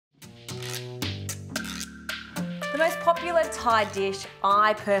popular Thai dish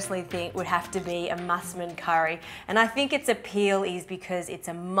I personally think would have to be a Massaman curry, and I think its appeal is because it's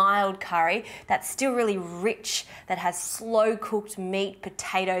a mild curry that's still really rich, that has slow cooked meat,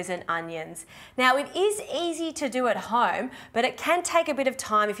 potatoes and onions. Now it is easy to do at home, but it can take a bit of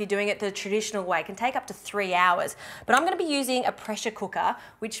time if you're doing it the traditional way. It can take up to 3 hours, but I'm going to be using a pressure cooker,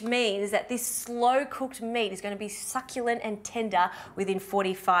 which means that this slow cooked meat is going to be succulent and tender within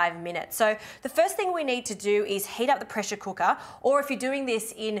 45 minutes. So the first thing we need to do is heat up the pressure cooker, or if you're doing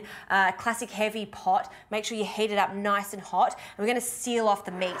this in a classic heavy pot, make sure you heat it up nice and hot, and we're going to seal off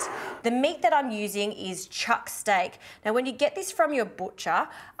the meat. The meat that I'm using is chuck steak. Now when you get this from your butcher,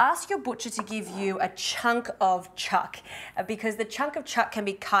 ask your butcher to give you a chunk of chuck, because the chunk of chuck can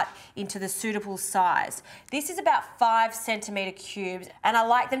be cut into the suitable size. This is about 5 centimetre cubes, and I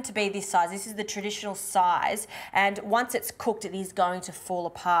like them to be this size. This is the traditional size, and once it's cooked it is going to fall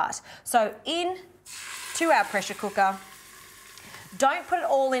apart. So into our pressure cooker. Don't put it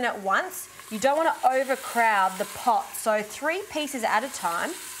all in at once. You don't want to overcrowd the pot. So 3 pieces at a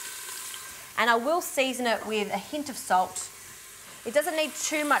time. And I will season it with a hint of salt. It doesn't need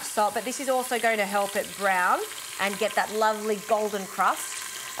too much salt, but this is also going to help it brown and get that lovely golden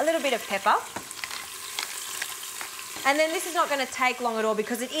crust. A little bit of pepper. And then this is not going to take long at all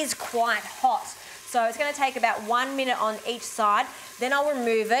because it is quite hot. So it's going to take about 1 minute on each side. Then I'll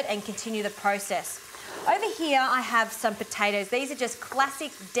remove it and continue the process. Over here I have some potatoes. These are just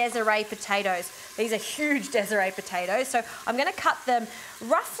classic Desiree potatoes. These are huge Desiree potatoes. So I'm going to cut them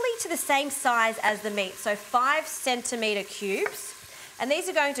roughly to the same size as the meat. So 5 centimetre cubes. And these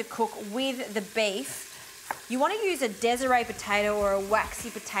are going to cook with the beef. You want to use a Desiree potato or a waxy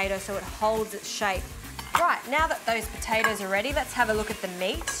potato so it holds its shape. Right, now that those potatoes are ready, let's have a look at the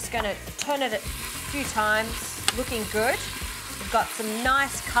meat. Just going to turn it a few times. Looking good. We've got some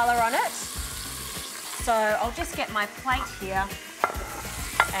nice colour on it. So I'll just get my plate here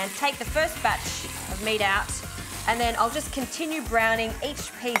and take the first batch of meat out, and then I'll just continue browning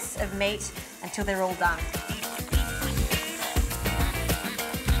each piece of meat until they're all done.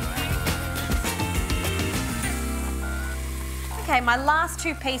 Okay, my last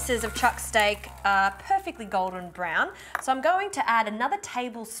 2 pieces of chuck steak are perfectly golden brown, so I'm going to add another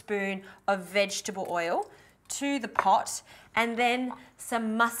tablespoon of vegetable oil to the pot, and then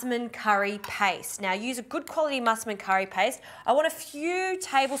some Massaman curry paste. Now use a good quality Massaman curry paste. I want a few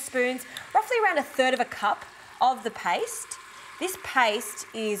tablespoons, roughly around 1/3 of a cup of the paste. This paste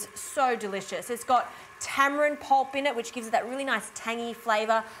is so delicious. It's got tamarind pulp in it, which gives it that really nice tangy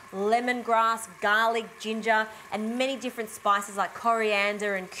flavour, lemongrass, garlic, ginger, and many different spices like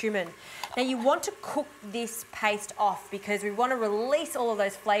coriander and cumin. Now you want to cook this paste off because we want to release all of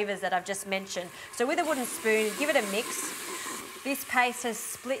those flavours that I've just mentioned. So with a wooden spoon, give it a mix. This paste has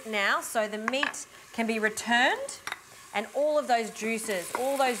split now, so the meat can be returned, and all those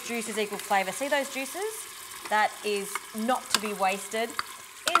juices equal flavour. See those juices? That is not to be wasted.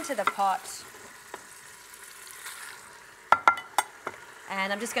 Into the pot.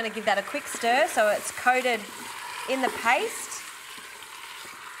 And I'm just going to give that a quick stir so it's coated in the paste.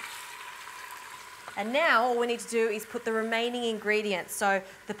 And now all we need to do is put the remaining ingredients. So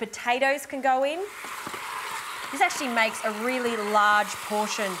the potatoes can go in. This actually makes a really large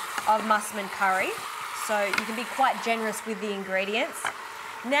portion of Massaman curry, so you can be quite generous with the ingredients.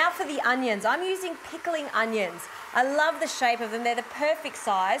 Now for the onions. I'm using pickling onions. I love the shape of them. They're the perfect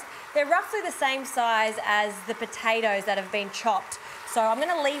size. They're roughly the same size as the potatoes that have been chopped. So I'm going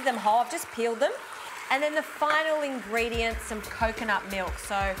to leave them whole. I've just peeled them. And then the final ingredient, some coconut milk.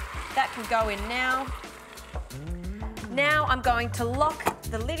 So that can go in now. Now I'm going to lock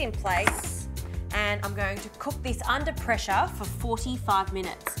the lid in place, and I'm going to cook this under pressure for 45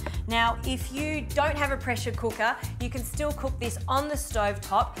 minutes. Now, if you don't have a pressure cooker, you can still cook this on the stove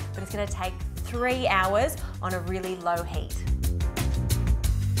top, but it's going to take 3 hours on a really low heat.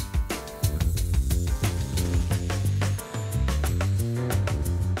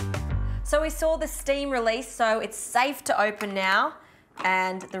 So we saw the steam release, so it's safe to open now,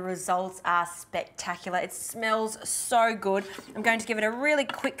 and the results are spectacular. It smells so good. I'm going to give it a really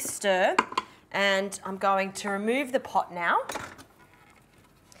quick stir, and I'm going to remove the pot now.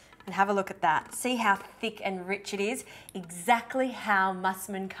 And have a look at that. See how thick and rich it is? Exactly how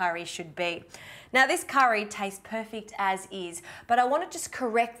Massaman curry should be. Now this curry tastes perfect as is, but I want to just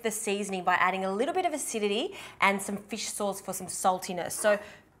correct the seasoning by adding a little bit of acidity and some fish sauce for some saltiness. So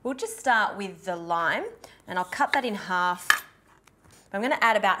we'll just start with the lime, and I'll cut that in half. I'm going to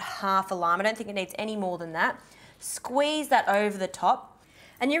add about half a lime. I don't think it needs any more than that. Squeeze that over the top.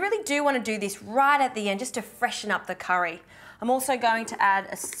 And you really do want to do this right at the end just to freshen up the curry. I'm also going to add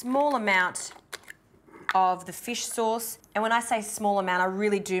a small amount of the fish sauce. And when I say small amount, I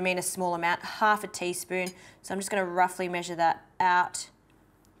really do mean a small amount, half a teaspoon. So I'm just going to roughly measure that out.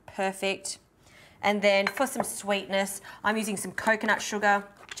 Perfect. And then for some sweetness, I'm using some coconut sugar,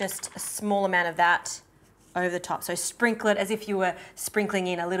 just a small amount of that over the top. So sprinkle it as if you were sprinkling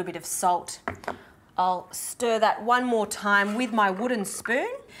in a little bit of salt. I'll stir that one more time with my wooden spoon.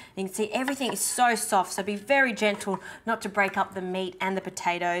 You can see everything is so soft, so be very gentle not to break up the meat and the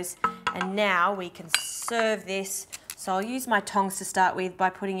potatoes. And now we can serve this. So I'll use my tongs to start with by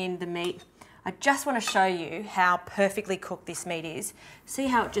putting in the meat. I just want to show you how perfectly cooked this meat is. See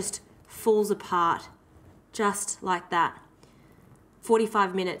how it just falls apart just like that.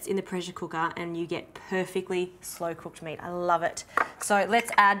 45 minutes in the pressure cooker and you get perfectly slow cooked meat. I love it. So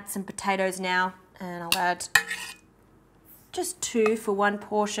let's add some potatoes now, and I'll add just 2 for one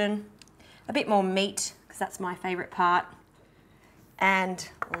portion. A bit more meat because that's my favorite part. And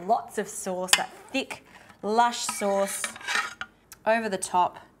lots of sauce, that thick, lush sauce over the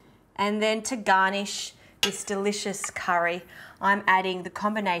top. And then to garnish this delicious curry, I'm adding the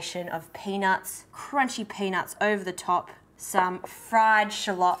combination of peanuts, crunchy peanuts over the top, some fried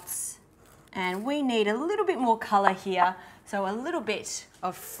shallots, and we need a little bit more colour here, so a little bit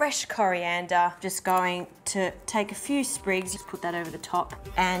of fresh coriander. Just going to take a few sprigs, just put that over the top,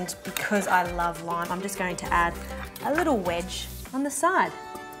 and because I love lime, I'm just going to add a little wedge on the side.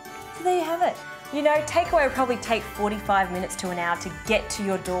 So there you have it. You know, takeaway will probably take 45 minutes to an hour to get to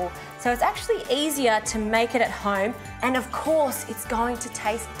your door. So it's actually easier to make it at home, and of course, it's going to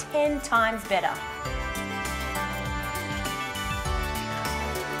taste 10 times better.